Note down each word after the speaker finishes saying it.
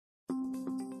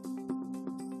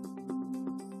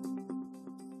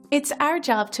It's our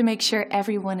job to make sure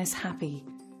everyone is happy.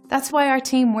 That's why our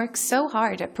team works so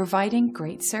hard at providing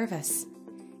great service.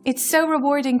 It's so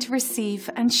rewarding to receive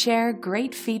and share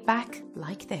great feedback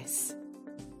like this.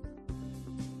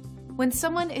 When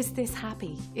someone is this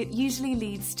happy, it usually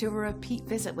leads to a repeat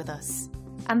visit with us.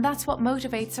 And that's what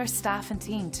motivates our staff and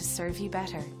team to serve you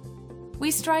better.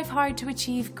 We strive hard to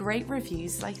achieve great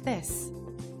reviews like this.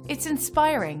 It's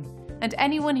inspiring, and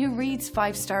anyone who reads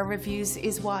 5-star reviews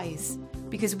is wise,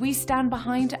 because we stand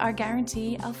behind our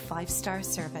guarantee of 5-star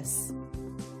service.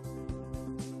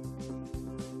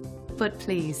 But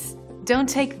please, don't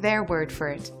take their word for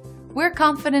it. We're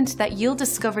confident that you'll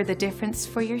discover the difference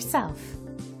for yourself.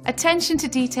 Attention to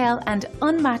detail and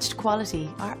unmatched quality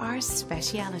are our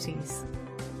specialities.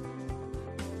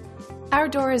 Our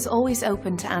door is always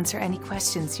open to answer any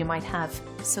questions you might have,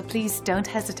 so please don't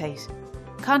hesitate.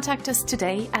 Contact us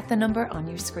today at the number on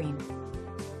your screen.